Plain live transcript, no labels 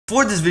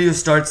Before this video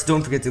starts,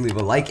 don't forget to leave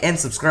a like and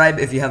subscribe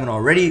if you haven't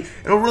already.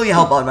 It'll really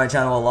help out my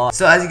channel a lot.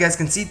 So as you guys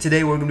can see,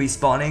 today we're going to be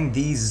spawning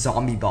the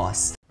zombie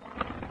boss.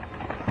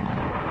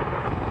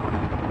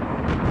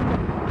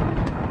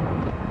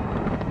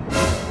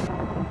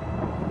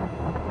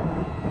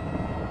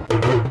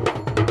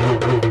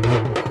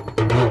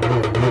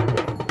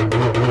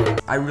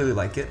 I really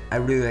like it. I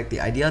really like the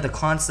idea, the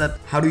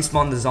concept. How do you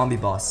spawn the zombie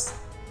boss?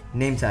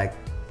 Name tag.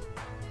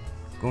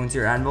 Go into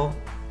your anvil,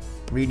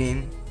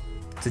 rename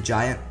to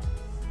giant,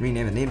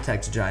 rename a name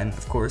tag to giant,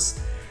 of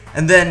course,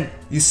 and then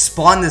you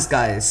spawn this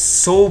guy. It's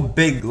so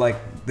big, like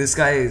this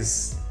guy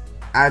is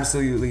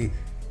absolutely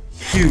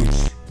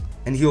huge,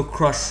 and he'll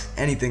crush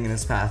anything in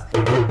his path.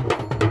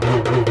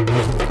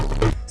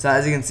 So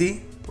as you can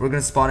see, we're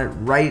gonna spawn it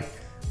right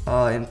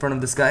in front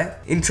of this guy.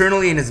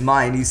 Internally in his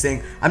mind, he's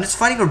saying, I'm just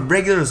fighting a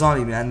regular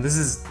zombie, man. This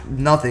is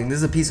nothing. This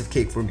is a piece of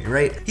cake for me,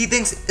 right? He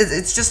thinks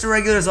it's just a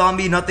regular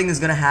zombie. Nothing is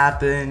gonna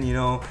happen, you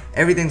know,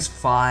 everything's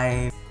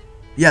fine.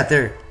 Yeah,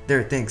 there,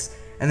 thanks.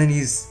 And then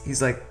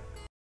he's like,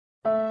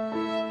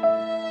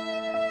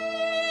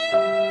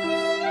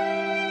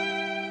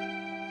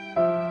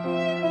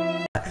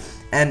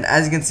 and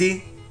as you can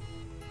see,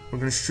 we're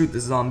gonna shoot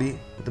this zombie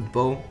with a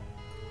bow.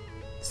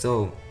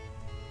 So,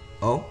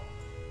 oh,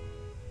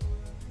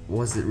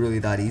 was it really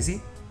that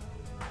easy?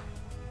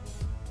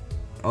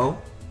 Oh,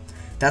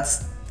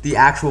 that's the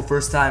actual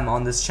first time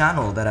on this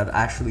channel that I've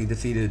actually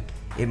defeated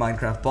a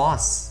Minecraft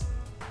boss.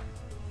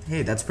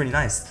 Hey, that's pretty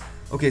nice.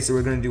 Okay, so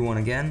we're gonna do one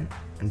again,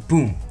 and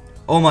boom.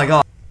 Oh my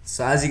god.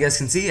 So as you guys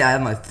can see, I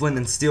have my flint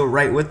and steel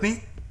right with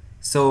me.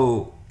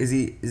 So is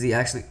he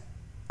actually,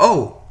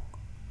 oh,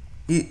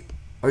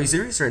 are you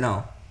serious right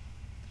now?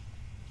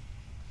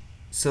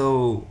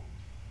 So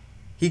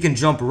he can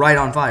jump right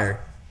on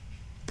fire,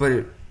 but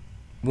it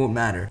won't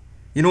matter.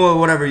 You know what,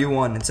 whatever you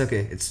want, it's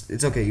okay.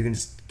 It's okay, you can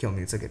just kill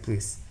me, it's okay,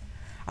 please.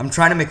 I'm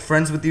trying to make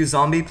friends with you,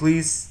 zombie,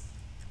 please.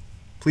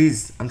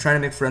 Please, I'm trying to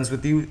make friends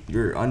with you.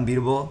 You're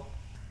unbeatable.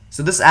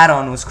 So this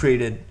add-on was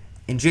created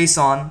in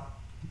JSON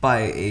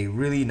by a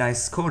really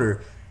nice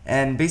coder,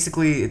 and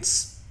basically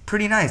it's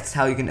pretty nice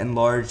how you can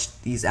enlarge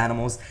these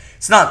animals.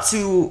 It's not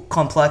too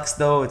complex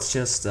though, it's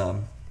just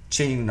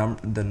changing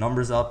the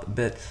numbers up a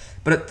bit,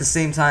 but at the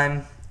same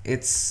time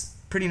it's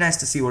pretty nice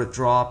to see what it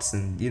drops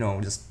and, you know,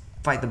 just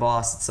fight the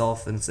boss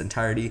itself in its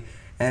entirety.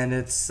 And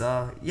it's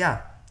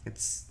yeah,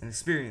 it's an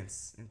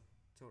experience.